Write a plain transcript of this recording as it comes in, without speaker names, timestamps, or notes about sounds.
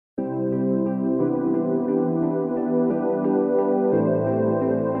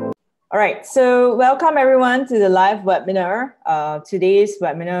All right, so welcome everyone to the live webinar. Today's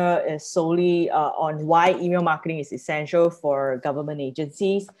webinar is solely on why email marketing is essential for government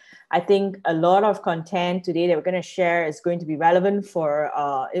agencies. I think a lot of content today that we're going to share is going to be relevant for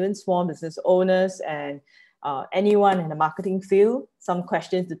even small business owners and anyone in the marketing field. Some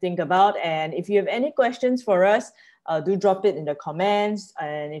questions to think about. And if you have any questions for us, do drop it in the comments.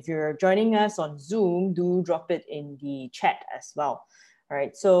 And if you're joining us on Zoom, do drop it in the chat as well. All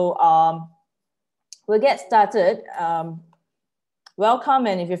right, so we'll get started. Welcome,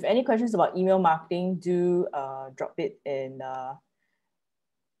 and if you have any questions about email marketing, do drop it in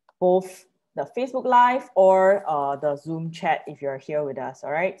both the Facebook Live or the Zoom chat if you're here with us.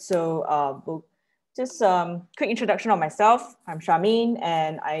 All right, so we'll just quick introduction of myself. I'm Charmaine,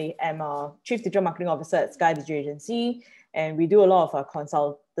 and I am a Chief Digital Marketing Officer at 𝗟𝗶𝗸𝗲 Agency, and we do a lot of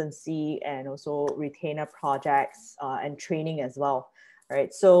consultancy and also retainer projects and training as well.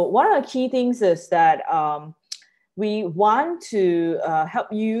 Right. So one of the key things is that we want to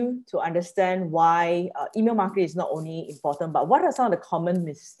help you to understand why email marketing is not only important, but what are some of the common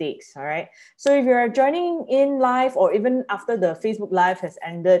mistakes. All right. So if you're joining in live or even after the Facebook Live has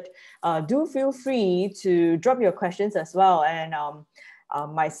ended, do feel free to drop your questions as well. And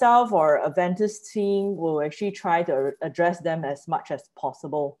myself or Aventis team will actually try to address them as much as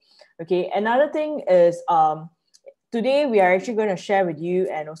possible. Okay. Another thing is today, we are actually going to share with you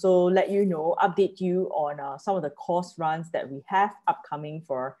and also let you know, update you on some of the course runs that we have upcoming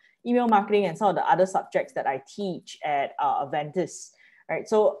for email marketing and some of the other subjects that I teach at Aventis. Right.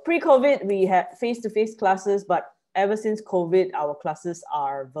 So pre-COVID, we had face-to-face classes, but ever since COVID, our classes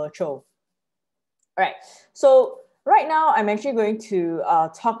are virtual. All right. So right now, I'm actually going to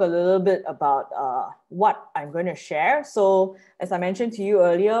talk a little bit about what I'm going to share. So as I mentioned to you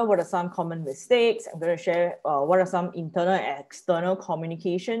earlier, what are some common mistakes? I'm going to share what are some internal and external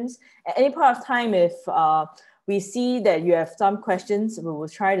communications. At any point of time, if we see that you have some questions, we will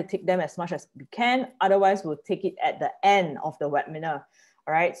try to take them as much as we can. Otherwise, we'll take it at the end of the webinar.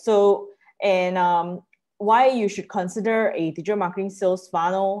 All right. So, and why you should consider a digital marketing sales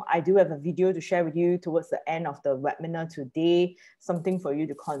funnel. I do have a video to share with you towards the end of the webinar today, something for you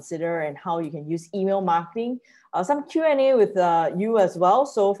to consider and how you can use email marketing. Some Q&A with you as well.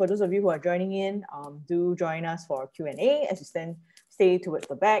 So for those of you who are joining in, do join us for Q&A. As you stay towards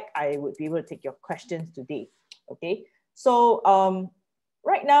the back, I would be able to take your questions today. Okay, so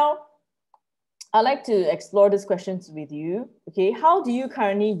right now, I'd like to explore these questions with you. Okay, how do you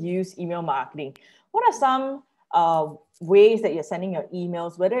currently use email marketing? What are some ways that you're sending your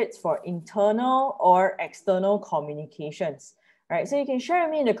emails, whether it's for internal or external communications, right? So you can share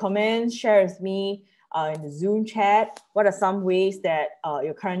with me in the comments, share with me in the Zoom chat. What are some ways that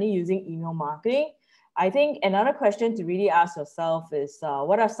you're currently using email marketing? I think another question to really ask yourself is,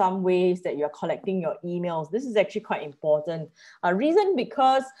 what are some ways that you're collecting your emails? This is actually quite important. Reason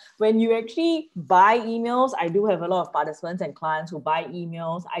because when you actually buy emails, I do have a lot of participants and clients who buy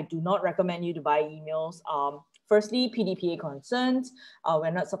emails. I do not recommend you to buy emails. Firstly, PDPA concerns.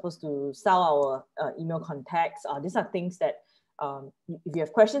 We're not supposed to sell our email contacts. These are things that if you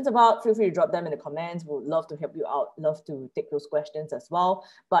have questions about, feel free to drop them in the comments. We would love to help you out, love to take those questions as well.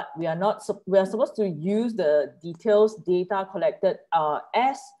 But we are supposed to use the details, data collected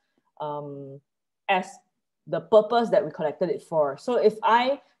as the purpose that we collected it for. So if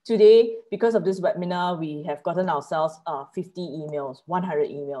today, because of this webinar, we have gotten ourselves 50 emails, 100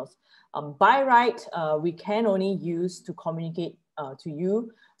 emails. By right, we can only use to communicate to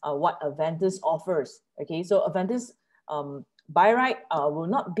you what Aventis offers. Okay, so Aventis, by right, will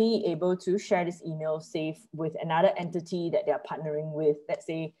not be able to share this email safe with another entity that they are partnering with. Let's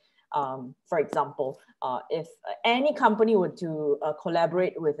say, for example, if any company were to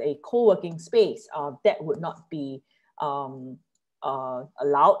collaborate with a co-working space, that would not be allowed.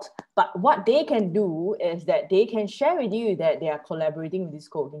 But what they can do is that they can share with you that they are collaborating with this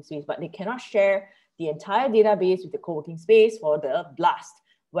co-working space, but they cannot share the entire database with the co-working space for the blast,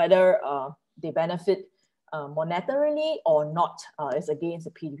 whether they benefit monetarily or not. Is against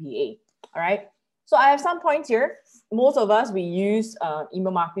the PDPA. All right. So I have some points here. Most of us, we use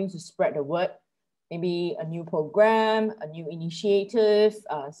email marketing to spread the word. Maybe a new program, a new initiative,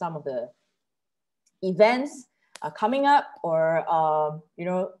 some of the events coming up, or you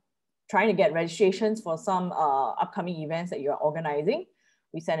know, trying to get registrations for some upcoming events that you're organizing.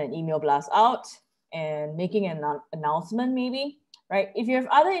 We send an email blast out and making an announcement maybe. Right. If you have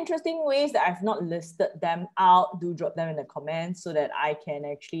other interesting ways that I've not listed them out, do drop them in the comments so that I can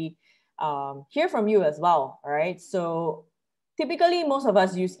actually hear from you as well. All right. So typically, most of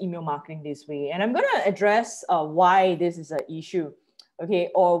us use email marketing this way, and I'm going to address why this is an issue. okay,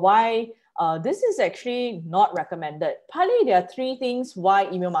 or why this is actually not recommended. Partly, there are three things why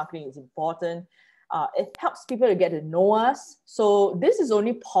email marketing is important. It helps people to get to know us. So this is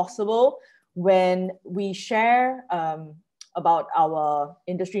only possible when we share about our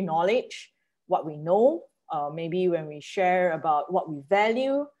industry knowledge, what we know, maybe when we share about what we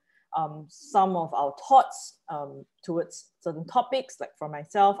value, some of our thoughts towards certain topics. Like for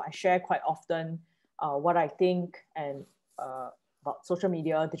myself, I share quite often what I think and about social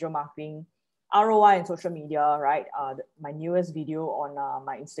media, digital marketing, ROI in social media, right? My newest video on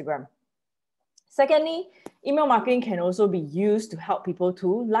my Instagram. Secondly, email marketing can also be used to help people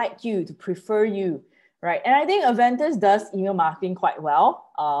to like you, to prefer you, right? And I think Aventis does email marketing quite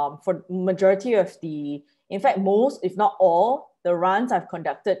well. For majority of the, in fact, most, if not all, the runs I've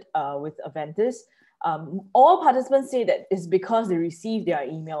conducted with Aventis, all participants say that it's because they receive their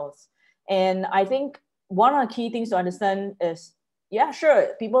emails. And I think one of the key things to understand is, yeah,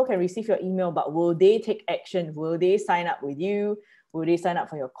 sure, people can receive your email, but will they take action? Will they sign up with you? Will they sign up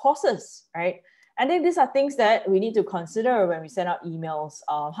for your courses, right? I think these are things that we need to consider when we send out emails.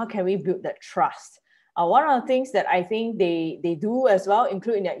 How can we build that trust? One of the things that I think they do as well,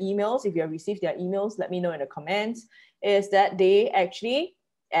 include in their emails, if you have received their emails, let me know in the comments, is that they actually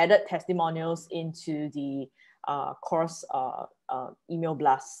added testimonials into the course email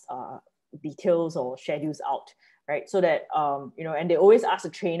blast details or schedules out, right? So that, you know, and they always ask the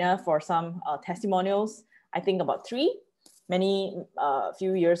trainer for some testimonials. I think about 3.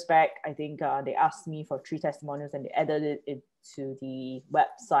 Few years back, I think they asked me for 3 testimonials and they added it into the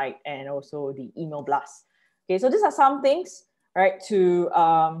website and also the email blast. Okay, so these are some things, right? To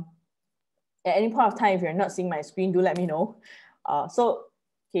at any point of time, if you're not seeing my screen, do let me know.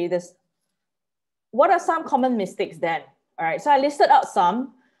 Okay, what are some common mistakes then? All right, so I listed out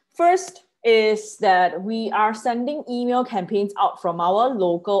some. First is that we are sending email campaigns out from our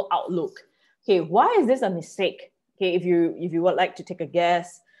local Outlook. Okay, why is this a mistake? Okay, if you would like to take a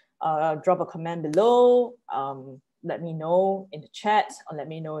guess, drop a comment below. Let me know in the chat or let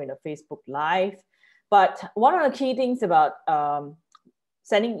me know in the Facebook Live. But one of the key things about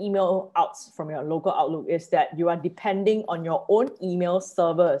sending email out from your local Outlook is that you are depending on your own email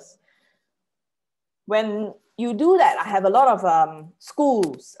servers. When you do that, I have a lot of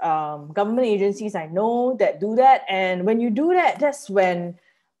schools, government agencies I know that do that. And when you do that, that's when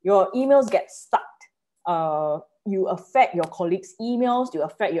your emails get stuck. You affect your colleagues' emails, you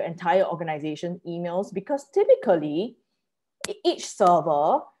affect your entire organization emails, because typically each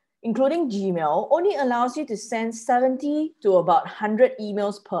server, including Gmail, only allows you to send 70 to about 100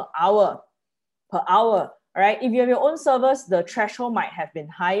 emails per hour. Right? If you have your own servers, the threshold might have been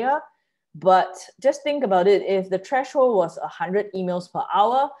higher, but just think about it. If the threshold was 100 emails per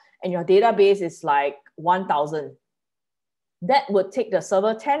hour and your database is like 1,000, that would take the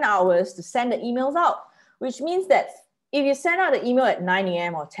server 10 hours to send the emails out. Which means that if you send out an email at 9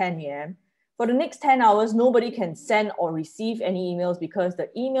 a.m. or 10 a.m., for the next 10 hours, nobody can send or receive any emails because the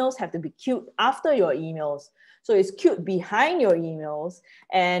emails have to be queued after your emails. So it's queued behind your emails.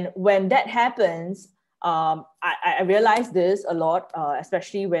 And when that happens, I realize this a lot,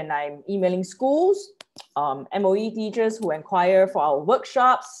 especially when I'm emailing schools, MOE teachers who inquire for our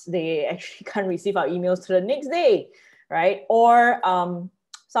workshops, they actually can't receive our emails till the next day, right? Or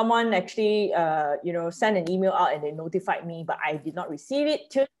someone actually, you know, sent an email out and they notified me, but I did not receive it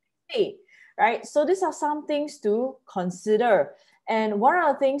till today, right? So these are some things to consider. And one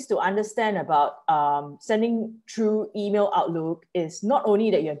of the things to understand about sending through email Outlook is not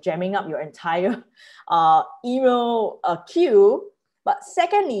only that you're jamming up your entire email queue, but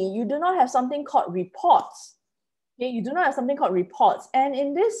secondly, you do not have something called reports. Okay, you do not have something called reports. And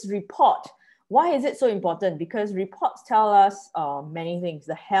in this report, why is it so important? Because reports tell us many things,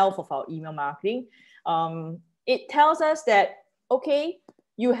 the health of our email marketing. It tells us that, okay,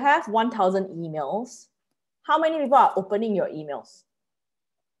 you have 1,000 emails. How many people are opening your emails?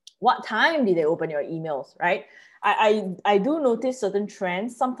 What time did they open your emails, right? I do notice certain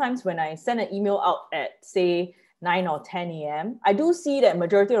trends. Sometimes when I send an email out at, say, 9 or 10 a.m., I do see that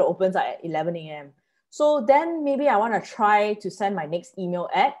majority of the opens are at 11 a.m. So then maybe I want to try to send my next email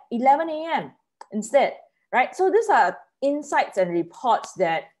at 11 a.m. instead, right? So these are insights and reports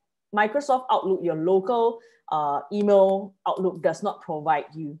that Microsoft Outlook, your local email Outlook, does not provide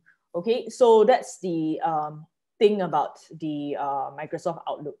you. Okay, so that's the thing about the Microsoft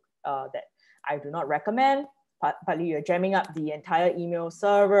Outlook that I do not recommend. Partly you're jamming up the entire email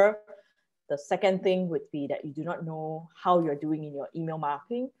server. The second thing would be that you do not know how you're doing in your email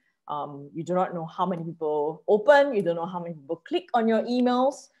marketing. You do not know how many people open, you don't know how many people click on your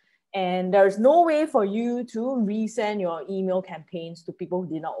emails. And there's no way for you to resend your email campaigns to people who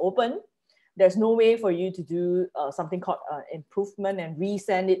did not open. There's no way for you to do something called improvement and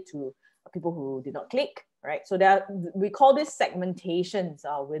resend it to people who did not click, right? So we call this segmentations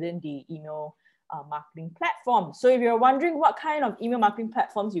within the email marketing platform. So if you're wondering what kind of email marketing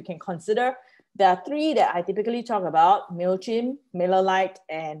platforms you can consider, there are three that I typically talk about: MailChimp, MailerLite,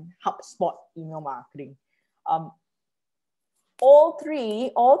 and HubSpot email marketing. All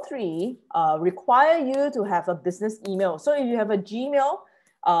three require you to have a business email. So if you have a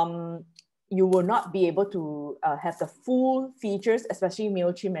Gmail, you will not be able to have the full features, especially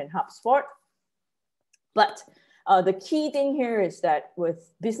MailChimp and HubSpot. But the key thing here is that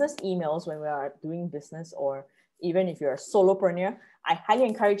with business emails, when we are doing business, or even if you're a solopreneur, I highly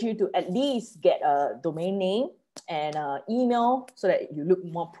encourage you to at least get a domain name and email so that you look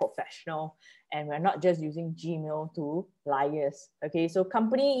more professional. And we're not just using Gmail to liaise. Okay, so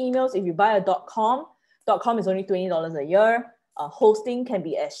company emails, if you buy a .com is only $20 a year. Hosting can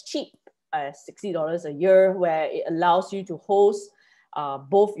be as cheap as $60 a year, where it allows you to host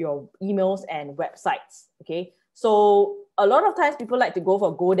both your emails and websites. Okay, so a lot of times people like to go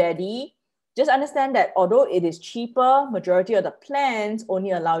for GoDaddy. Just understand that although it is cheaper, majority of the plans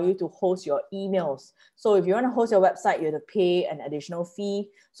only allow you to host your emails. So if you want to host your website, you have to pay an additional fee.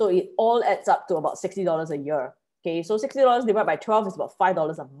 So it all adds up to about $60 a year. Okay, so $60 divided by 12 is about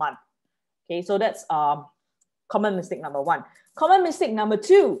 $5 a month. Okay, so that's common mistake number one. Common mistake number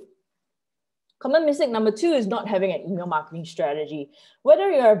two. Common mistake number two is not having an email marketing strategy.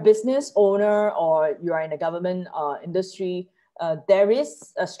 Whether you're a business owner or you are in the government industry, there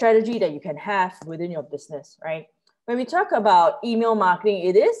is a strategy that you can have within your business, right? When we talk about email marketing,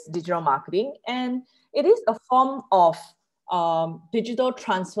 it is digital marketing, and it is a form of digital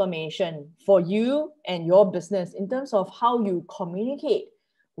transformation for you and your business in terms of how you communicate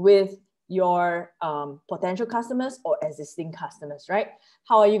with your potential customers or existing customers, right?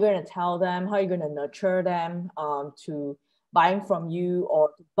 How are you going to tell them? How are you going to nurture them to buying from you or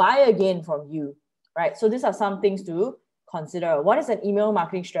to buy again from you, right? So these are some things to consider. What is an email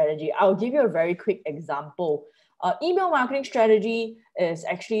marketing strategy? I'll give you a very quick example. Email marketing strategy is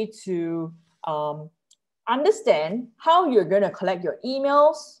actually to understand how you're going to collect your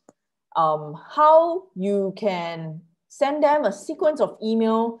emails, how you can send them a sequence of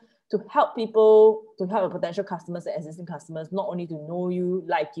email to help people, to help your potential customers and existing customers, not only to know you,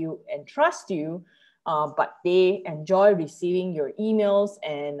 like you, and trust you, but they enjoy receiving your emails,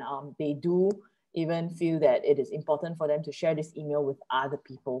 and they do even feel that it is important for them to share this email with other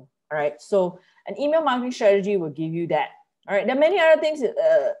people. All right, so an email marketing strategy will give you that. All right, there are many other things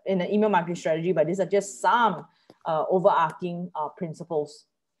in an email marketing strategy, but these are just some overarching principles.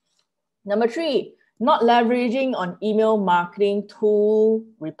 Number three, not leveraging on email marketing tool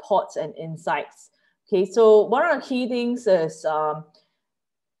reports and insights. Okay, so one of the key things is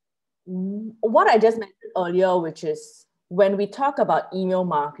what I just mentioned earlier, which is when we talk about email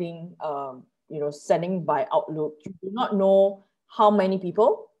marketing, sending by Outlook, you do not know how many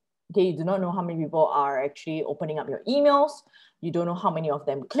people. Okay, you do not know how many people are actually opening up your emails. You don't know how many of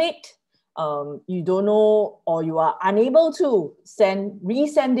them clicked. You don't know, or you are unable to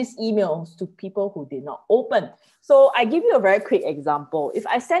resend these emails to people who did not open. So I give you a very quick example. If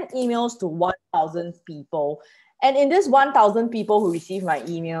I send emails to 1,000 people, and in this 1,000 people who receive my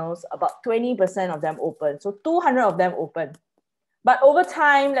emails, about 20% of them open. So 200 of them open. But over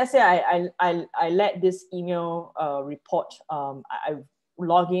time, let's say I let this email report, I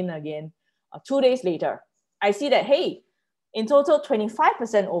log in again 2 days later. I see that, hey, in total,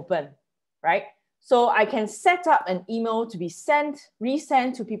 25% open, right? So I can set up an email to be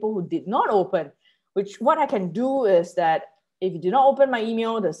resent to people who did not open, which what I can do is that if you do not open my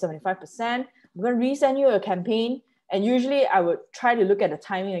email, the 75%, I'm going to resend you a campaign. And usually I would try to look at the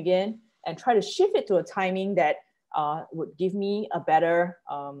timing again and try to shift it to a timing that would give me a better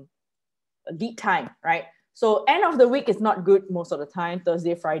lead time, right? So end of the week is not good most of the time.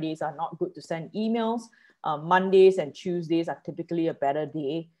 Thursday, Fridays are not good to send emails. Mondays and Tuesdays are typically a better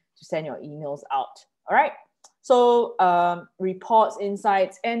day to send your emails out. All right. So reports,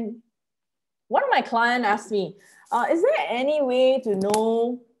 insights. And one of my clients asked me, is there any way to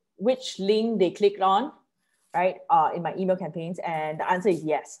know which link they clicked on, right, in my email campaigns? And the answer is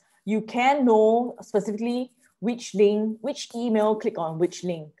yes. You can know specifically which link, which email click on which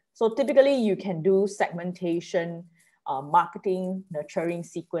link. So typically you can do segmentation, marketing, nurturing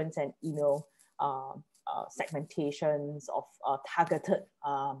sequence, and email segmentations of targeted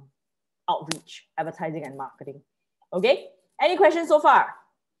outreach, advertising, and marketing. Okay, any questions so far?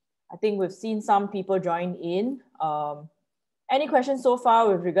 I think we've seen some people join in. Any questions so far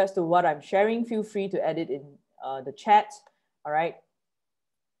with regards to what I'm sharing, feel free to edit in the chat, all right?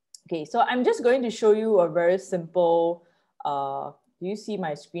 Okay, so I'm just going to show you a very simple, do you see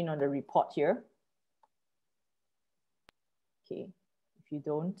my screen on the report here? Okay, if you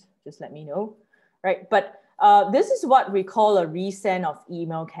don't, just let me know, right? But this is what we call a resend of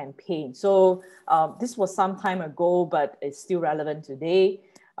email campaign. So this was some time ago, but it's still relevant today.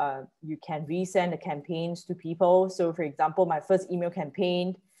 You can resend the campaigns to people. So for example, my first email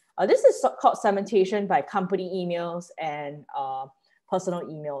campaign, this is called segmentation by company emails and personal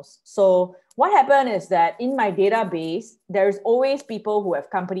emails. So what happened is that in my database, there's always people who have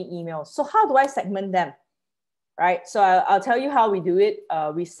company emails. So how do I segment them? Right, so I'll tell you how we do it.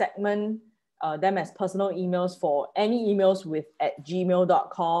 We segment them as personal emails for any emails with at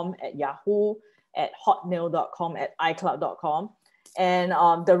gmail.com, at Yahoo, at hotmail.com, at iCloud.com. And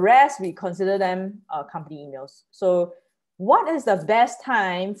the rest, we consider them company emails. So what is the best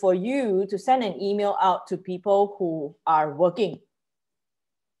time for you to send an email out to people who are working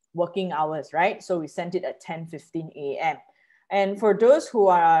hours, right? So we sent it at 10:15 a.m. And for those who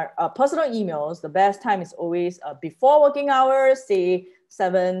are personal emails, the best time is always before working hours, say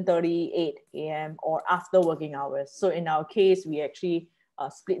 7:30, 8 a.m. or after working hours. So in our case, we actually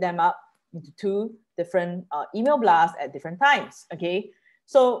split them up into two different email blasts at different times, okay?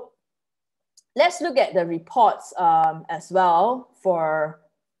 So let's look at the reports as well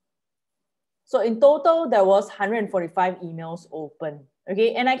so in total, there was 145 emails open.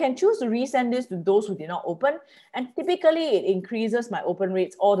 Okay, and I can choose to resend this to those who did not open. And typically it increases my open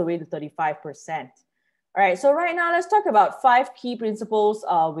rates all the way to 35%. All right, so right now let's talk about 5 key principles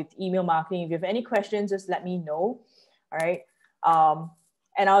with email marketing. If you have any questions, just let me know. All right,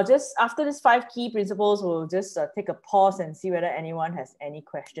 and I'll just, after these 5 key principles, we'll just take a pause and see whether anyone has any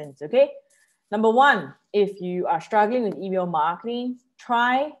questions, okay? Number 1, if you are struggling with email marketing,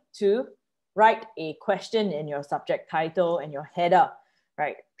 try to write a question in your subject title and your header.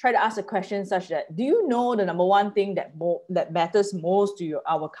 Right, try to ask a question such that, do you know the number 1 thing that matters most to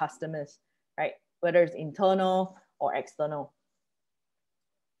our customers, right? Whether it's internal or external.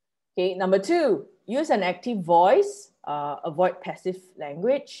 Okay, number 2, use an active voice, avoid passive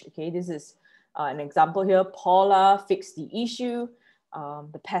language. Okay, this is an example here. Paula fixed the issue.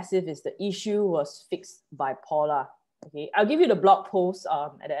 The passive is the issue was fixed by Paula. Okay, I'll give you the blog post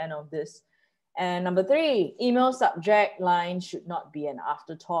at the end of this. And number 3, email subject line should not be an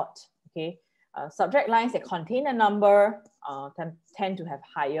afterthought. Okay, subject lines that contain a number tend to have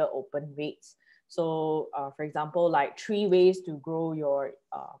higher open rates. So for example, like 3 ways to grow your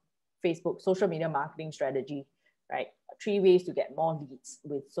Facebook social media marketing strategy, right? 3 ways to get more leads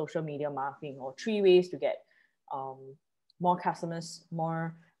with social media marketing, or 3 ways to get more customers,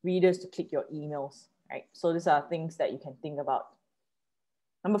 more readers to click your emails, right? So these are things that you can think about.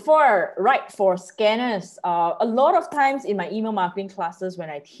 Number 4, write for scanners. A lot of times in my email marketing classes, when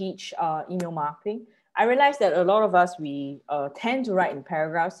I teach email marketing, I realize that a lot of us, we tend to write in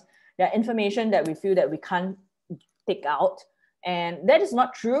paragraphs. There are information that we feel that we can't take out. And that is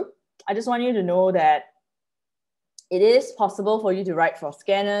not true. I just want you to know that it is possible for you to write for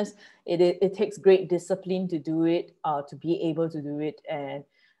scanners. It takes great discipline to do it, to be able to do it. And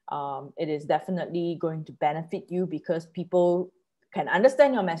it is definitely going to benefit you because people can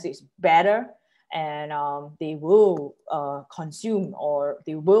understand your message better, and they will consume, or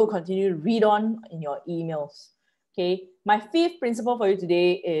they will continue to read on in your emails. Okay, my 5th principle for you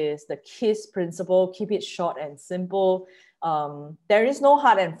today is the KISS principle. Keep it short and simple. There is no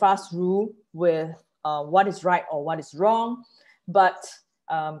hard and fast rule with what is right or what is wrong, but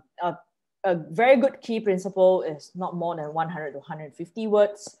a very good key principle is not more than 100 to 150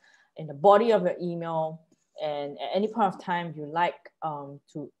 words in the body of your email. And at any point of time, if you like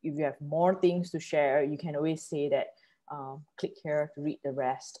if you have more things to share, you can always say that, click here to read the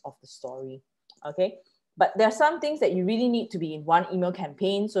rest of the story, okay? But there are some things that you really need to be in one email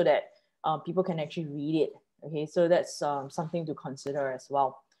campaign so that people can actually read it, okay? So that's something to consider as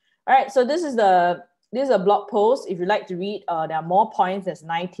well. All right, so this is a blog post. If you like to read, there are more points. There's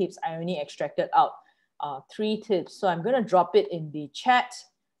 9 tips. I only extracted out 3 tips. So I'm gonna drop it in the chat.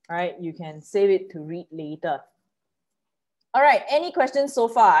 All right, you can save it to read later. All right, any questions so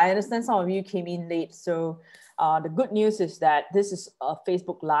far? I understand some of you came in late. So the good news is that this is a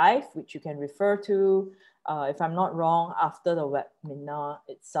Facebook Live, which you can refer to, if I'm not wrong, after the webinar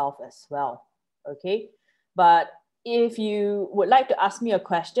itself as well, okay? But if you would like to ask me a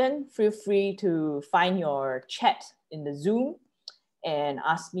question, feel free to find your chat in the Zoom and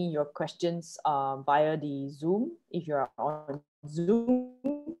ask me your questions via the Zoom if you're on Zoom.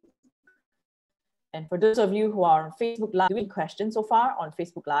 And for those of you who are on Facebook Live, do we have questions so far on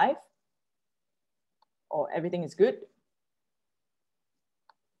Facebook Live? Or everything is good?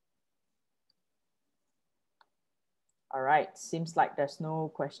 All right, seems like there's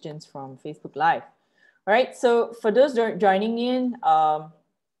no questions from Facebook Live. All right, so for those joining in, all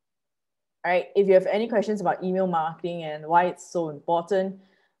right, if you have any questions about email marketing and why it's so important,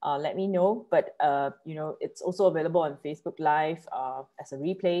 let me know. But you know, it's also available on Facebook Live as a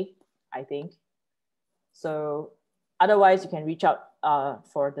replay, I think. So otherwise, you can reach out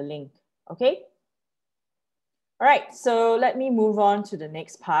for the link. Okay. All right, so let me move on to the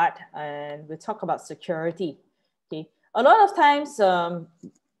next part, and we'll talk about security. Okay, a lot of times,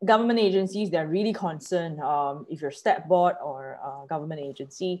 government agencies, they're really concerned. If you're stat board or government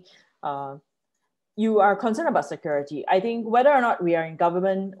agency, you are concerned about security. I think whether or not we are in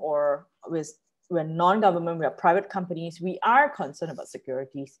government or we're non-government, we are private companies, we are concerned about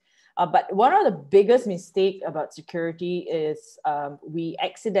securities. But one of the biggest mistakes about security is we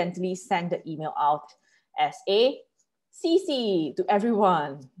accidentally send the email out as a CC to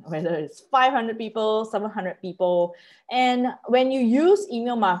everyone, whether it's 500 people, 700 people. And when you use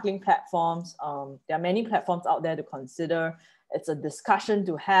email marketing platforms, there are many platforms out there to consider. It's a discussion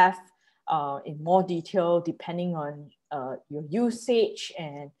to have in more detail, depending on your usage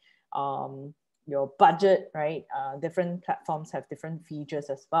and your budget, right? Different platforms have different features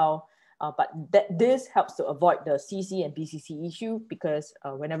as well. But this helps to avoid the CC and BCC issue, because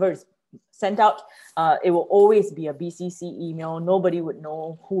whenever it's sent out, it will always be a BCC email. Nobody would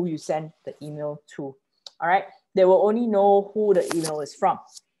know who you sent the email to. All right, they will only know who the email is from.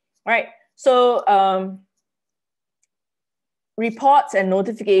 All right, so reports and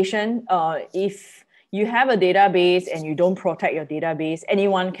notification, if you have a database and you don't protect your database,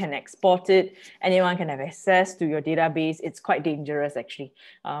 anyone can export it, anyone can have access to your database. It's quite dangerous, actually.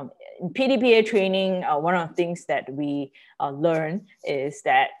 In PDPA training, one of the things that we learn is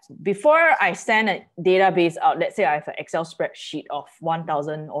that before I send a database out, let's say I have an Excel spreadsheet of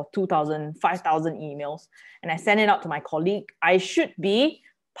 1,000 or 2,000, 5,000 emails, and I send it out to my colleague, I should be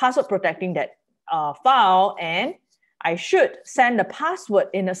password protecting that file, and I should send the password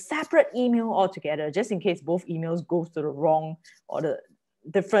in a separate email altogether, just in case both emails go to the wrong or the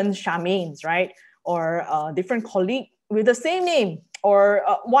different Charmaines, right? Or different colleague with the same name, or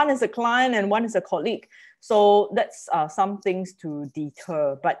one is a client and one is a colleague. So that's some things to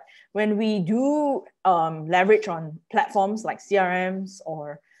deter. But when we do leverage on platforms like CRMs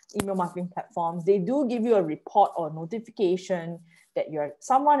or email marketing platforms, they do give you a report or notification that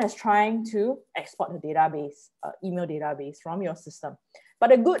someone is trying to export the database, email database from your system. But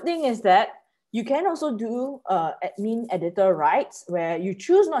the good thing is that you can also do admin editor rights, where you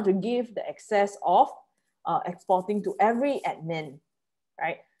choose not to give the access of exporting to every admin,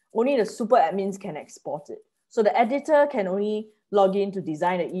 right? Only the super admins can export it. So the editor can only log in to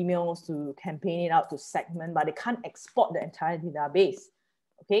design the emails, to campaign it out, to segment, but they can't export the entire database,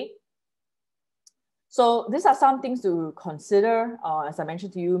 okay? So these are some things to consider. As I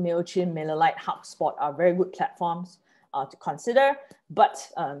mentioned to you, MailChimp, MailerLite, HubSpot are very good platforms to consider.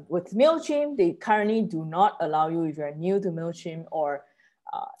 But with MailChimp, they currently do not allow you, if you're new to MailChimp, or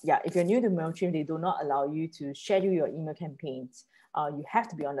if you're new to MailChimp, they do not allow you to schedule your email campaigns. You have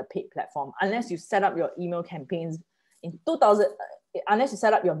to be on the paid platform, unless you set up your email campaigns in unless you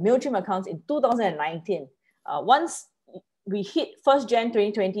set up your MailChimp accounts in 2019. Once we hit 1st Jan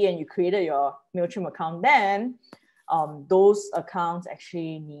 2020 and you created your MailChimp account, then those accounts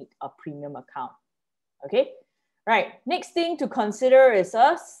actually need a premium account. Okay, right. Next thing to consider is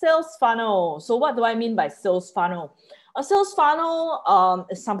a sales funnel. So what do I mean by sales funnel? A sales funnel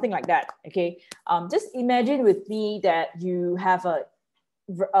is something like that. Okay, just imagine with me that you have a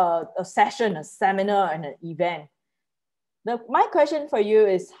session, a seminar, and an event. My question for you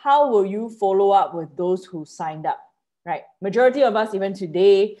is, how will you follow up with those who signed up? Right, majority of us, even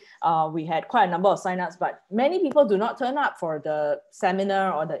today, we had quite a number of signups, but many people do not turn up for the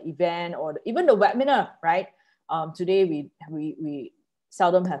seminar or the event or even the webinar, right? Today, we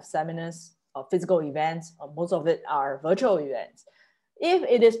seldom have seminars or physical events. Most of it are virtual events. If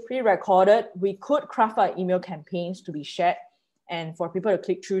it is pre-recorded, we could craft our email campaigns to be shared and for people to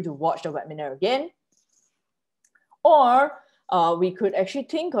click through to watch the webinar again. Or we could actually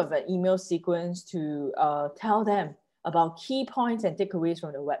think of an email sequence to tell them about key points and takeaways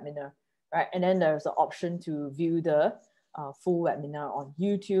from the webinar, right? And then there's the option to view the full webinar on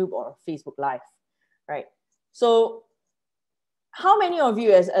YouTube or Facebook Live, right? So how many of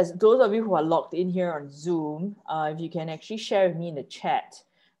you, as those of you who are logged in here on Zoom, if you can actually share with me in the chat,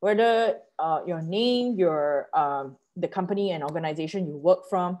 whether your name, your the company and organization you work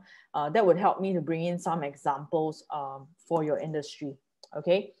from. That would help me to bring in some examples for your industry.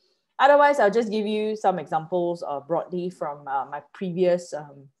 Okay. Otherwise, I'll just give you some examples broadly from my previous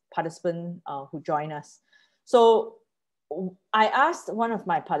participant who joined us. So I asked one of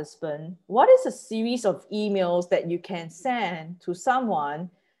my participants, what is a series of emails that you can send to someone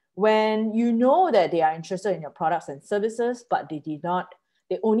when you know that they are interested in your products and services, but they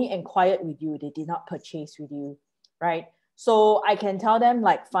only inquired with you, they did not purchase with you, right? So I can tell them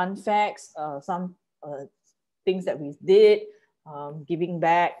like fun facts, some things that we did, giving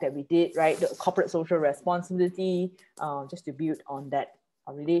back that we did, right? The corporate social responsibility, just to build on that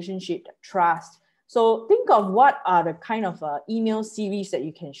relationship, that trust. So think of what are the kind of email series that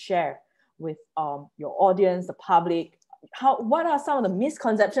you can share with your audience, the public. What are some of the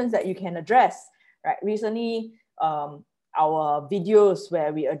misconceptions that you can address, right? Recently, our videos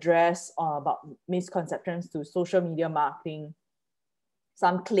where we address about misconceptions to social media marketing,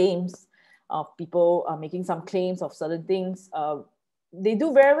 some claims of people making some claims of certain things, they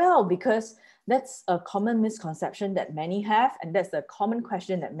do very well because that's a common misconception that many have, and that's the common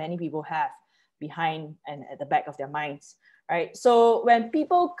question that many people have behind and at the back of their minds, right? So when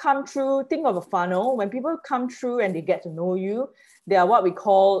people come through, think of a funnel. When people come through and they get to know you, they are what we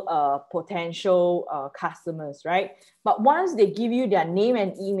call potential customers, right? But once they give you their name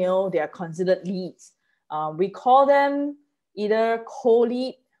and email, they are considered leads. We call them either cold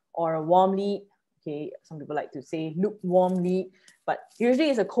lead or a warm lead. Okay, some people like to say lukewarm lead, but usually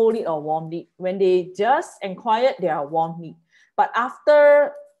it's a cold lead or warm lead. When they just inquired, they are a warm lead. But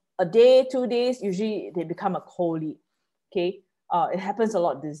after a day, 2 days, usually they become a cold lead. Okay, it happens a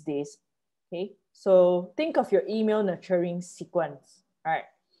lot these days. Okay, so think of your email nurturing sequence. All right.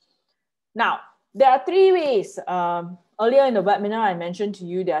 Now, there are 3 ways. Earlier in the webinar, I mentioned to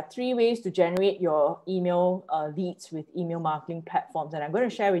you there are 3 ways to generate your email leads with email marketing platforms. And I'm going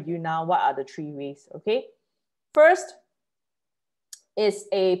to share with you now what are the 3 ways. Okay. First is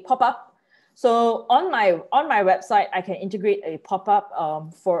a pop-up. So on my website, I can integrate a pop-up.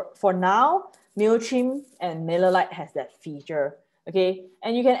 For now, MailChimp and MailerLite has that feature. Okay,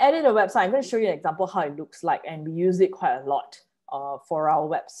 and you can edit a website. I'm going to show you an example how it looks like, and we use it quite a lot for our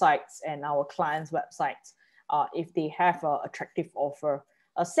websites and our clients' websites if they have an attractive offer.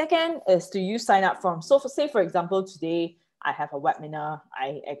 Second is to use sign up forms. So say for example, today I have a webinar.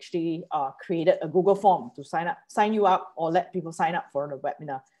 I actually created a Google form to sign you up or let people sign up for the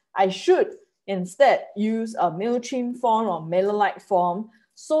webinar. I should instead use a MailChimp form or MailerLite form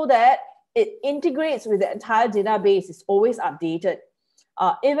so that it integrates with the entire database. It's always updated.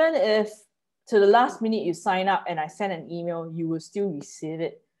 Even if to the last minute you sign up and I send an email, you will still receive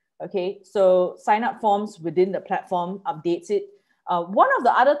it. Okay, so sign up forms within the platform updates it. One of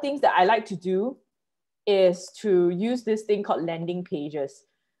the other things that I like to do is to use this thing called landing pages.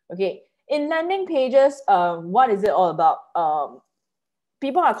 Okay, in landing pages, what is it all about?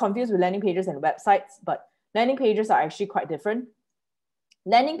 People are confused with landing pages and websites, but landing pages are actually quite different.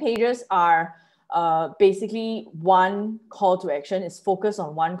 Landing pages are basically one call to action. It's focused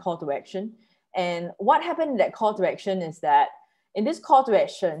on one call to action. And what happened in that call to action is that in this call to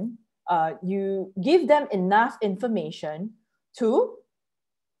action, you give them enough information to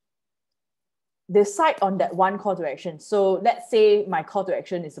decide on that one call to action. So let's say my call to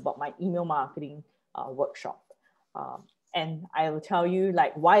action is about my email marketing workshop. And I will tell you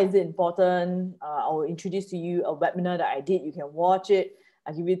like, why is it important? I will introduce to you a webinar that I did. You can watch it.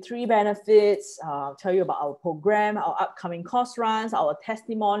 I'll give you 3 benefits. I'll tell you about our program, our upcoming course runs, our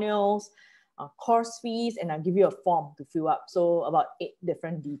testimonials, course fees, and I'll give you a form to fill up. So about 8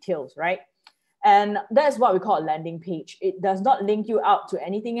 different details, right? And that's what we call a landing page. It does not link you out to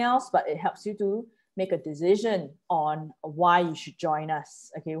anything else, but it helps you to make a decision on why you should join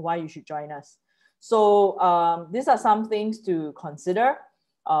us. Okay, why you should join us. So these are some things to consider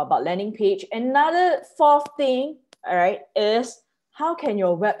about landing page. Another 4th thing, all right, is how can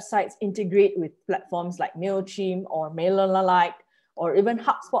your websites integrate with platforms like MailChimp or MailerLite or even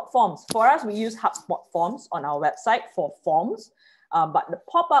HubSpot forms? For us, we use HubSpot forms on our website for forms, but the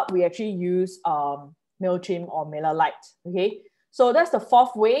pop-up, we actually use MailChimp or MailerLite, okay? So that's the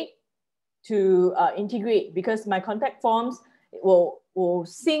 4th way to integrate, because my contact forms will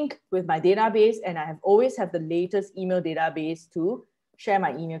sync with my database, and I always have the latest email database to share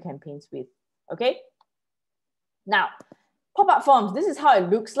my email campaigns with, okay? Now, pop-up forms, this is how it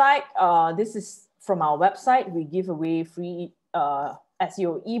looks like. This is from our website. We give away free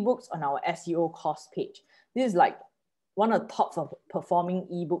SEO ebooks on our SEO course page. This is like one of the top performing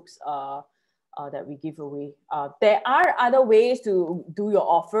ebooks that we give away. There are other ways to do your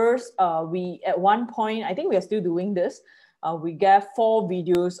offers. We, at one point, I think we are still doing this. We gave 4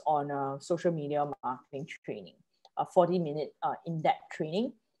 videos on social media marketing training, a 40-minute in-depth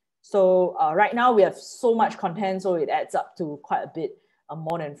training. So right now we have so much content, so it adds up to quite a bit,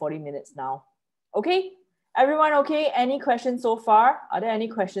 more than 40 minutes now. Okay, everyone okay? Any questions so far? Are there any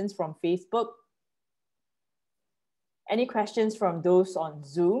questions from Facebook? Any questions from those on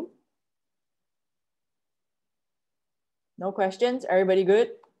Zoom? No questions? Everybody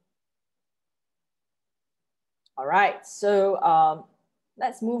good? All right, so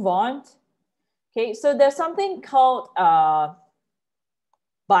let's move on. Okay, so there's something called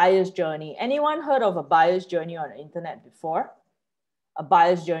buyer's journey. Anyone heard of a buyer's journey on the internet before? A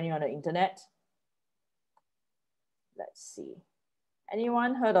buyer's journey on the internet? Let's see.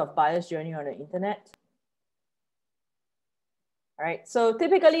 Anyone heard of buyer's journey on the internet? All right, so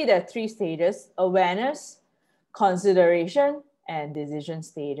typically there are 3 stages: awareness, consideration, and decision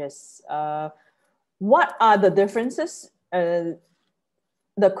stages. What are the differences?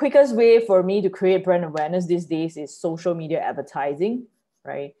 The quickest way for me to create brand awareness these days is social media advertising,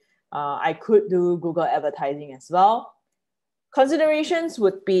 right? I could do Google advertising as well. Considerations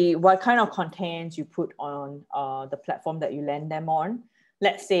would be what kind of content you put on the platform that you land them on.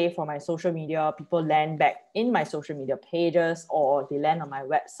 Let's say for my social media, people land back in my social media pages, or they land on my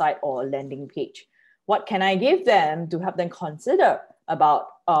website or a landing page. What can I give them to help them consider about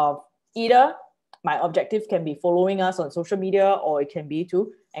either my objective can be following us on social media, or it can be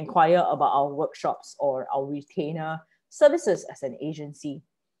to inquire about our workshops or our retainer services as an agency.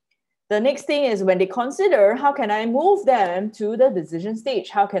 The next thing is when they consider, how can I move them to the decision stage?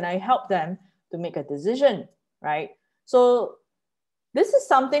 How can I help them to make a decision, right? So this is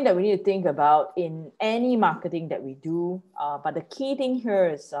something that we need to think about in any marketing that we do. But the key thing here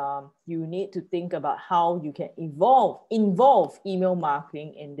is you need to think about how you can involve email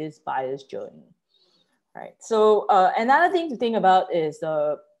marketing in this buyer's journey. Right. So another thing to think about is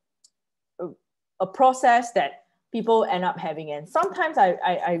a process that people end up having. And sometimes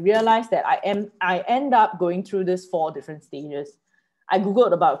I realize that I end up going through this 4 different stages. I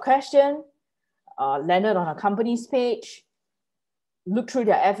Googled about a question, landed on a company's page, looked through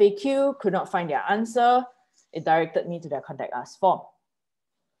their FAQ, could not find their answer. It directed me to their contact us form.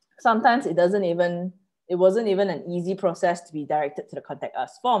 Sometimes it wasn't even an easy process to be directed to the contact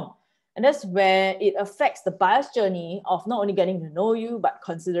us form. And that's where it affects the buyer's journey of not only getting to know you, but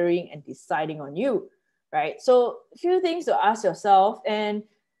considering and deciding on you, right? So a few things to ask yourself. And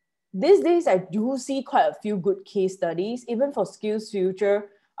these days, I do see quite a few good case studies, even for Skills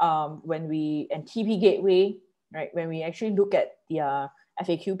Future, and TP Gateway, right? When we actually look at the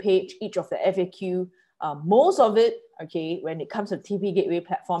FAQ page, each of the FAQ, most of it, okay, when it comes to TP Gateway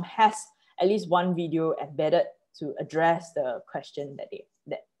platform, has at least one video embedded to address the question that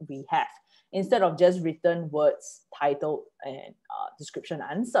we have, instead of just written words, title, and description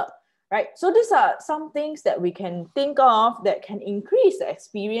answer, right? So these are some things that we can think of that can increase the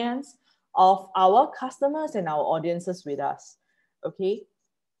experience of our customers and our audiences with us, okay?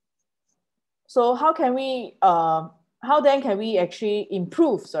 So how then can we actually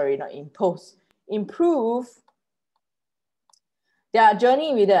improve their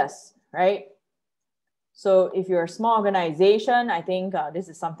journey with us, right? So if you're a small organization, I think this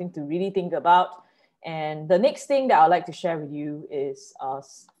is something to really think about. And the next thing that I'd like to share with you is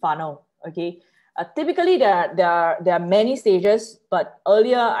funnel, okay? Typically, there are many stages, but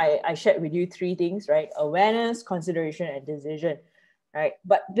earlier I shared with you 3 things, right? Awareness, consideration, and decision, right?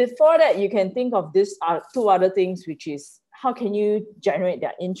 But before that, you can think of these 2 other things, which is how can you generate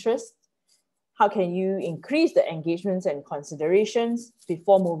their interest? How can you increase the engagements and considerations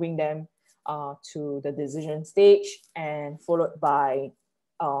before moving them to the decision stage, and followed by,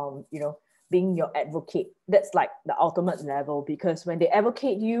 being your advocate. That's like the ultimate level, because when they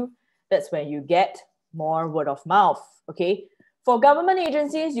advocate you, that's when you get more word of mouth, okay? For government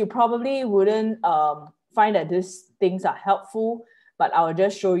agencies, you probably wouldn't find that these things are helpful, but I will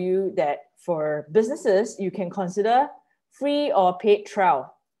just show you that for businesses, you can consider free or paid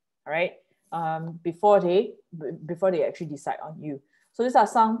trial, all right? Before they actually decide on you. So these are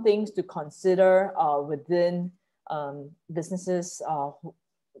some things to consider within businesses,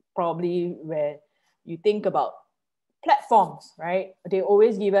 probably where you think about platforms, right? They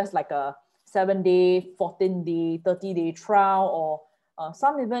always give us like a 7-day, 14-day, 30-day trial, or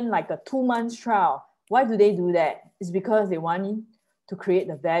some even like a 2 months trial. Why do they do that? It's because they want to create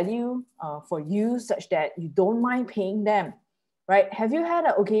the value for you such that you don't mind paying them, right? Have you had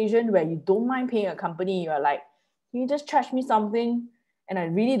an occasion where you don't mind paying a company? You're like, can you just charge me something? and I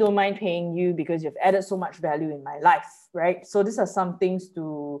really don't mind paying you because you've added so much value in my life, right? So these are some things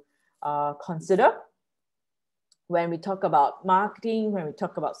to consider when we talk about marketing, when we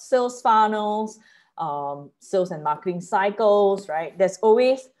talk about sales funnels, sales and marketing cycles, right? There's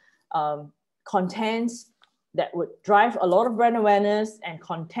always contents that would drive a lot of brand awareness and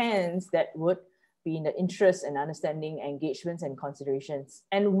contents that would be in the interest and understanding engagements and considerations.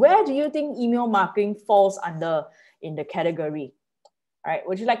 And where do you think email marketing falls under in the category? All right,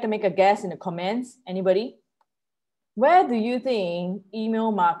 would you like to make a guess in the comments? Anybody? Where do you think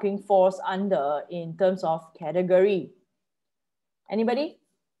email marketing falls under in terms of category? Anybody?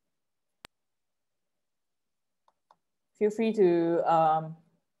 Feel free to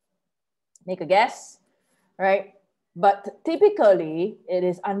make a guess, right? But typically, it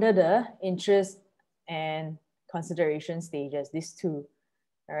is under the interest and consideration stages, these two,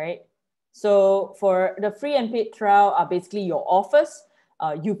 all right? So for the free and paid trial are basically your offers.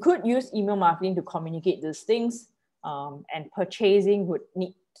 You could use email marketing to communicate these things, and purchasing would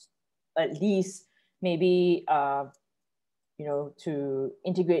need at least maybe, you know, to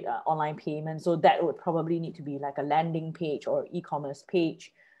integrate online payment. So that would probably need to be like a landing page or e-commerce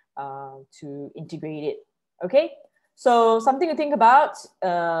page to integrate it, okay? So something to think about,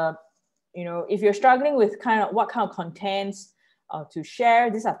 you know, if you're struggling with what kind of contents to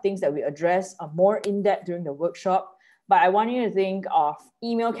share, these are things that we address more in depth during the workshop. But I want you to think of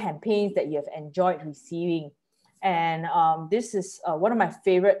email campaigns that you have enjoyed receiving. And this is one of my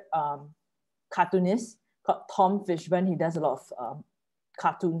favorite cartoonists called Tom Fishburne. He does a lot of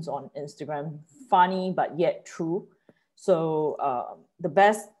cartoons on Instagram, funny but yet true. So the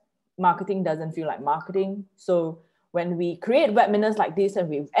best marketing doesn't feel like marketing. So when we create webinars like this and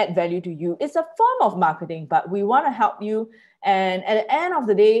we add value to you, it's a form of marketing, but we want to help you. And at the end of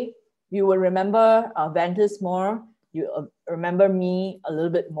the day, you will remember Aventis more. You remember me a little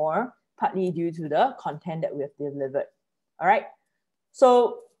bit more, partly due to the content that we have delivered. All right.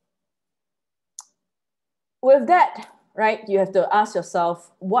 So with that, right, you have to ask yourself,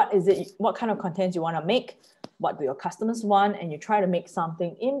 what kind of content you want to make? What do your customers want? And you try to make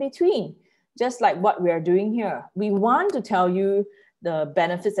something in between. Just like what we are doing here. We want to tell you the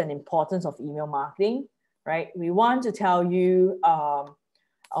benefits and importance of email marketing, right? We want to tell you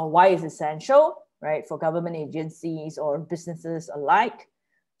why it's essential, right? For government agencies or businesses alike.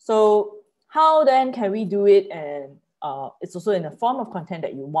 So how then can we do it? And it's also in the form of content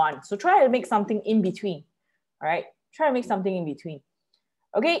that you want. So try to make something in between, all right? Try to make something in between.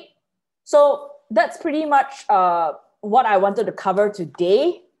 Okay, so that's pretty much what I wanted to cover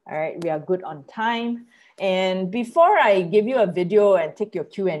today. All right, we are good on time. And before I give you a video and take your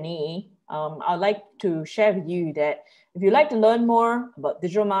Q&A, I'd like to share with you that if you'd like to learn more about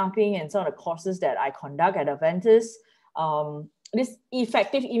digital marketing and some of the courses that I conduct at Aventis, this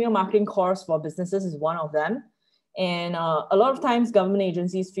effective email marketing course for businesses is one of them. And a lot of times government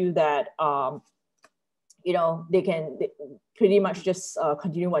agencies feel that, you know, they pretty much just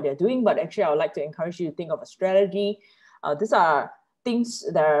continue what they're doing. But actually, I would like to encourage you to think of a strategy. These are things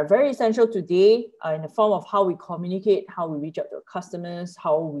that are very essential today in the form of how we communicate, how we reach out to our customers,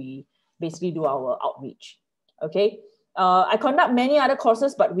 how we basically do our outreach, okay? I conduct many other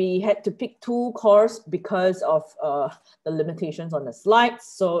courses, but we had to pick 2 courses because of the limitations on the slides.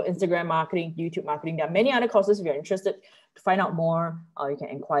 So Instagram marketing, YouTube marketing, there are many other courses. If you're interested to find out more, you can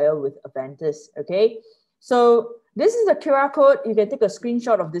inquire with Aventis, okay? So this is a QR code. You can take a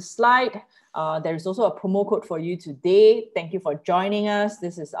screenshot of this slide. There is also a promo code for you today. Thank you for joining us.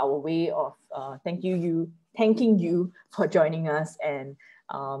 This is our way of thanking you for joining us and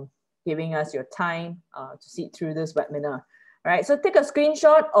giving us your time to sit through this webinar. All right, so take a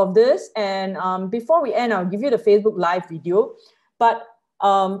screenshot of this. And before we end, I'll give you the Facebook Live video. But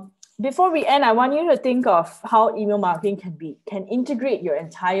before we end, I want you to think of how email marketing can integrate your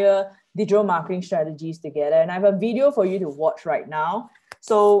entire digital marketing strategies together. And I have a video for you to watch right now.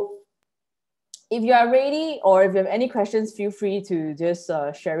 So if you are ready or if you have any questions, feel free to just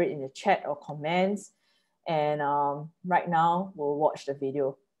share it in the chat or comments. And right now, we'll watch the video,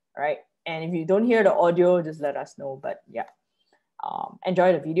 all right? And if you don't hear the audio, just let us know. But yeah,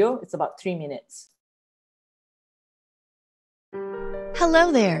 enjoy the video. It's about 3 minutes. Hello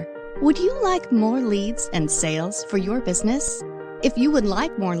there. Would you like more leads and sales for your business? If you would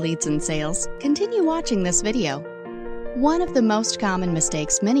like more leads and sales, continue watching this video. One of the most common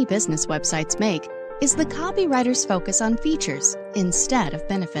mistakes many business websites make is the copywriter's focus on features instead of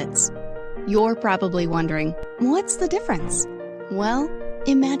benefits. You're probably wondering, what's the difference? Well,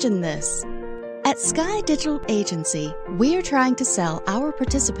 imagine this. At Sky Digital Agency, we're trying to sell our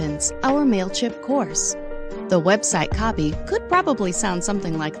participants our MailChimp course. The website copy could probably sound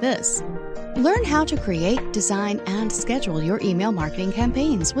something like this. Learn how to create, design, and schedule your email marketing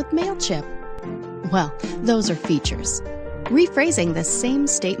campaigns with MailChimp. Well, those are features. Rephrasing the same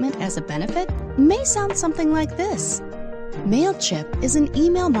statement as a benefit may sound something like this. MailChimp is an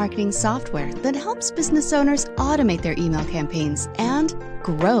email marketing software that helps business owners automate their email campaigns and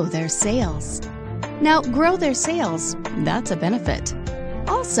grow their sales. Now, grow their sales, that's a benefit.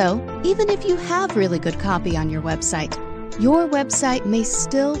 Also, even if you have really good copy on your website may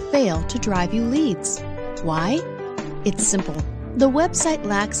still fail to drive you leads. Why? It's simple. The website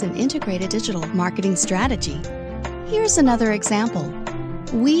lacks an integrated digital marketing strategy. Here's another example.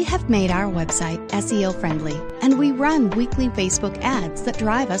 We have made our website SEO friendly, and we run weekly Facebook ads that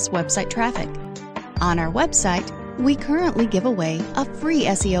drive us website traffic. On our website, we currently give away a free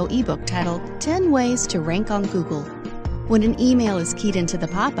SEO ebook titled 10 Ways to Rank on Google. When an email is keyed into the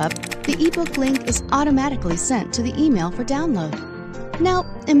pop-up, the ebook link is automatically sent to the email for download. Now,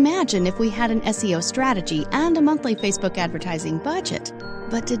 imagine if we had an SEO strategy and a monthly Facebook advertising budget,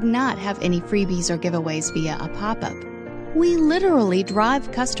 but did not have any freebies or giveaways via a pop-up. We literally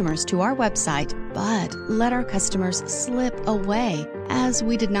drive customers to our website, but let our customers slip away as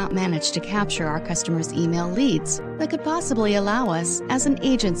we did not manage to capture our customers' email leads that could possibly allow us as an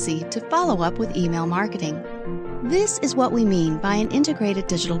agency to follow up with email marketing. This is what we mean by an integrated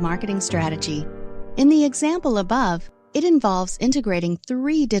digital marketing strategy. In the example above, it involves integrating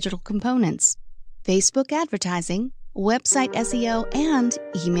 3 digital components: Facebook advertising, website SEO, and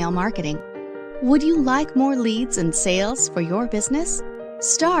email marketing. Would you like more leads and sales for your business?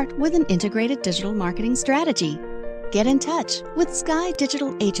 Start with an integrated digital marketing strategy. Get in touch with Sky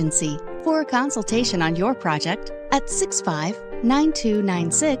Digital Agency for a consultation on your project at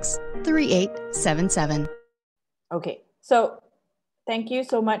 65-9296-3877. Okay, so thank you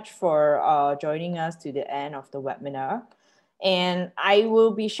so much for joining us to the end of the webinar. And I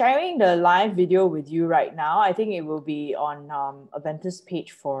will be sharing the live video with you right now. I think it will be on Aventis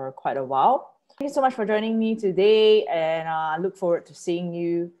page for quite a while. Thank you so much for joining me today, and I look forward to seeing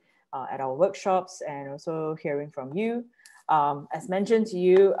you at our workshops and also hearing from you. As mentioned to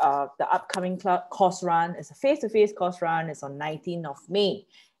you, the upcoming course run is a face-to-face course run. It's on 19th of May.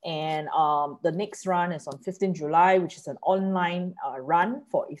 And the next run is on 15th July, which is an online run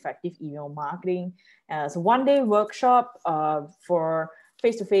for effective email marketing. It's a one-day workshop. For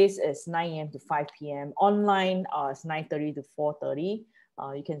face-to-face is 9 a.m. to 5 p.m. Online is 9:30 to 4:30.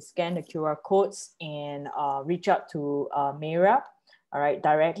 You can scan the QR codes and reach out to 𝗟𝗶𝗸𝗲, all right,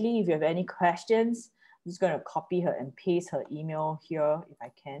 directly. If you have any questions, I'm just going to copy her and paste her email here if I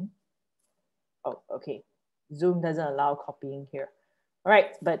can. Oh, okay. Zoom doesn't allow copying here. All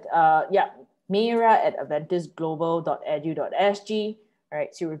right, but yeah, 𝗟𝗶𝗸𝗲@aventisglobal.edu.sg. All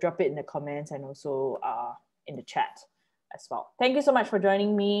right, so we'll drop it in the comments and also in the chat as well. Thank you so much for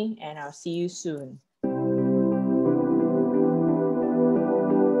joining me, and I'll see you soon.